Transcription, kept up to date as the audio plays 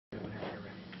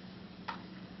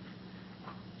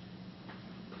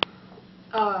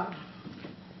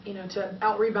To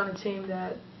out-rebound a team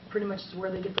that pretty much is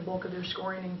where they get the bulk of their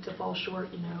scoring, and to fall short,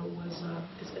 was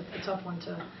a tough one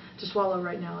to swallow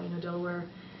right now. Delaware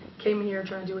came in here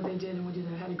trying to do what they did, and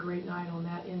they had a great night on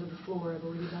that end of the floor. I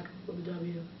believe that with the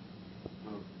W.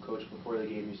 Coach, before the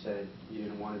game, you said you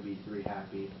didn't want to be three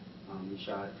happy. You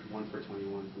shot 1 for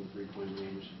 21 from three-point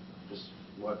range. Just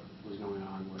what was going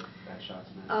on with that shot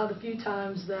tonight? The few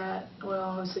times that,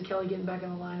 obviously Kelly getting back in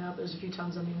the lineup, there's a few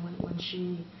times, when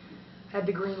she had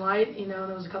the green light,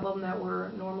 there was a couple of them that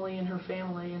were normally in her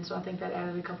family, and so I think that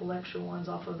added a couple extra ones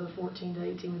off of the 14 to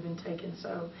 18 we've been taking.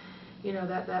 So,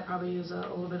 that probably is a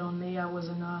little bit on me. I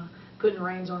wasn't putting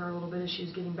reins on her a little bit as she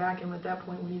was getting back, and at that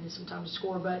point we needed some time to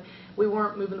score, but we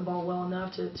weren't moving the ball well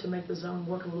enough to make the zone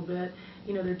work a little bit.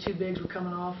 Their two bigs were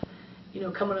coming off,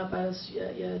 coming up at us.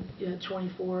 You had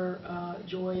 24,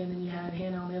 Joy, and then you had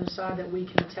Hannah on the other side that we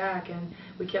can attack, and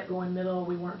we kept going middle.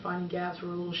 We weren't finding gaps. We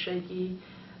were a little shaky.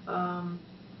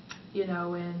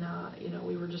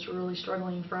 We were just really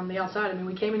struggling from the outside.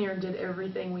 We came in here and did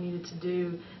everything we needed to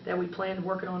do that we planned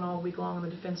working on all week long on the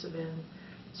defensive end.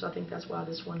 So I think that's why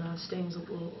this one stings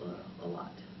a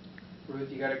lot. Ruth,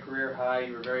 you got a career high.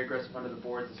 You were very aggressive under the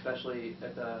boards, especially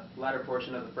at the latter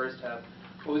portion of the first half.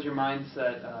 What was your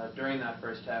mindset during that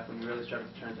first half when you really started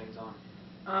to turn things on?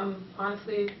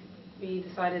 Honestly, we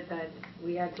decided that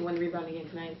we had to win the rebounding game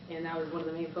tonight, and that was one of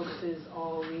the main focuses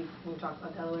all week when we talked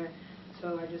about Delaware.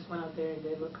 So I just went out there and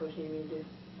did what Coach needed me to do.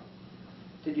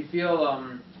 Did you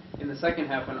feel in the second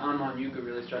half when Anman Yuga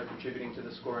really started contributing to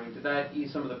the scoring, did that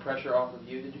ease some of the pressure off of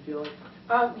you, did you feel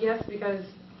like? Yes, because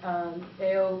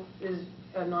AO is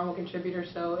a normal contributor,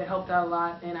 so it helped out a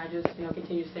lot, and I just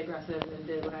continued to stay aggressive and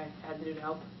did what I had to do to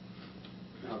help.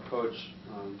 Now, Coach,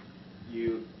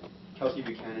 Kelsey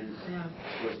Buchanan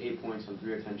scores 8 points on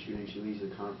 3 of 10 shooting. She leads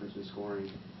the conference in scoring.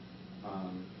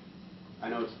 I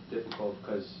know it's difficult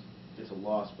because it's a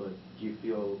loss, but do you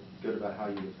feel good about how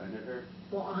you defended her?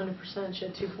 Well, 100%. She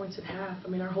had 2 points at half.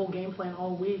 Our whole game plan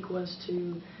all week was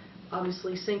to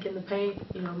obviously sink in the paint,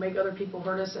 make other people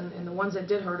hurt us, and the ones that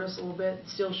did hurt us a little bit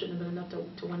still shouldn't have been enough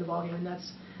to win the ball game. And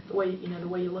that's the way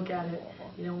you look at it.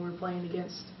 When we were playing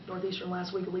against Northeastern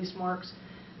last week, Elise Marks,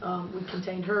 we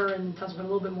contained her and Tunstall had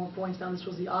a little bit more points. Now this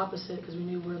was the opposite because we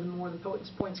knew where the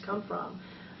points come from.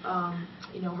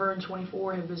 Her and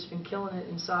 24 have just been killing it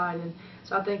inside, and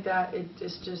so I think that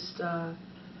it's just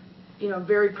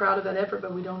very proud of that effort,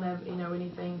 but we don't have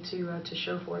anything to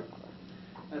show for it.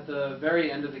 At the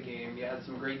very end of the game, you had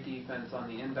some great defense on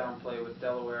the inbound play with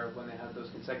Delaware when they had those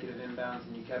consecutive inbounds,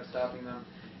 and you kept stopping them.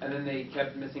 And then they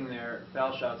kept missing their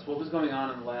foul shots. What was going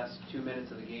on in the last 2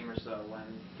 minutes of the game or so when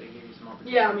they gave you some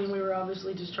opportunities? Yeah, we were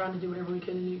obviously just trying to do whatever we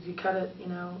could to cut it,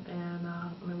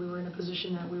 and we were in a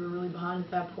position that we were really behind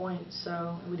at that point,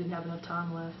 so we didn't have enough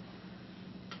time left.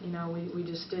 We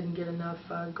just didn't get enough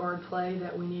guard play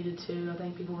that we needed to. I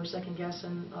think people were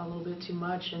second-guessing a little bit too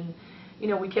much, and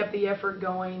we kept the effort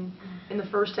going. In the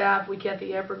first half, we kept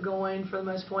the effort going for the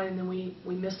most part, and then we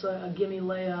missed a gimme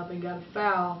layup and got a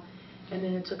foul. And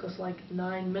then it took us like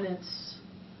 9 minutes,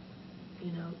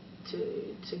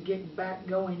 to get back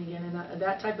going again. And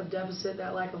that type of deficit,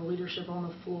 that lack of leadership on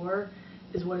the floor,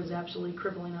 is what is absolutely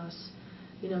crippling us.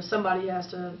 Somebody has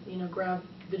to, grab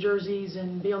the jerseys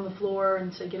and be on the floor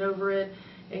and say, get over it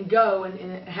and go. And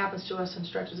it happens to us in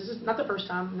stretches. This is not the first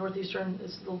time. Northeastern,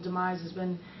 this little demise has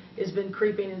been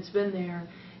creeping, and it's been there.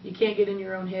 You can't get in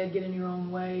your own head, get in your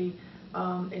own way,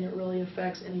 and it really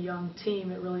affects, in a young team,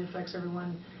 it really affects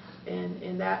everyone.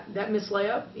 And that missed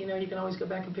layup, you can always go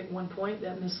back and pick 1 point.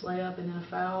 That missed layup and then a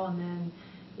foul, and then,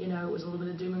 it was a little bit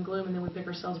of doom and gloom, and then we pick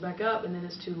ourselves back up, and then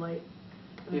it's too late.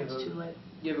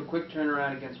 You have a quick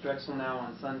turnaround against Drexel now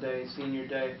on Sunday, senior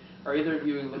day. Are either of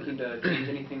you looking to change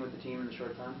anything with the team in the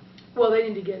short time? Well, they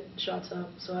need to get shots up,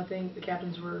 so I think the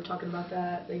captains were talking about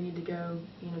that. They need to go,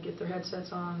 get their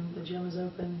headsets on. The gym is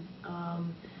open.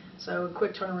 So a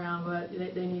quick turnaround, but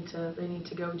they need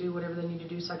to go do whatever they need to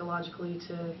do psychologically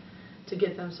to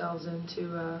get themselves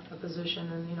into a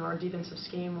position. And our defensive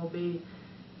scheme will be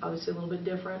obviously a little bit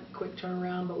different. Quick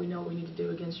turnaround, but we know what we need to do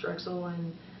against Drexel.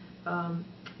 And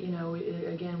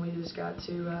again, we just got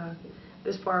to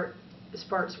this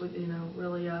part's with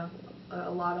really a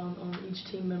lot on each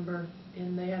team member.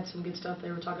 And they had some good stuff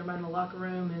they were talking about in the locker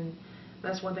room. And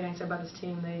that's one thing I can say about this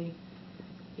team. They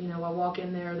I walk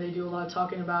in there, they do a lot of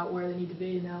talking about where they need to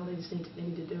be. Now they just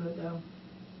need to do it, though.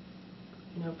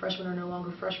 Freshmen are no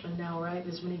longer freshmen now, right?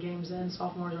 This many games in,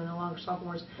 sophomores are no longer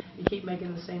sophomores. You keep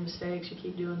making the same mistakes, you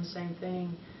keep doing the same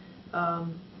thing.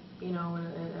 And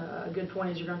a good point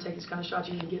is you're going to take these kind of shots.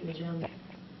 You need to get in the gym.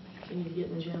 You need to get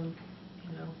in the gym.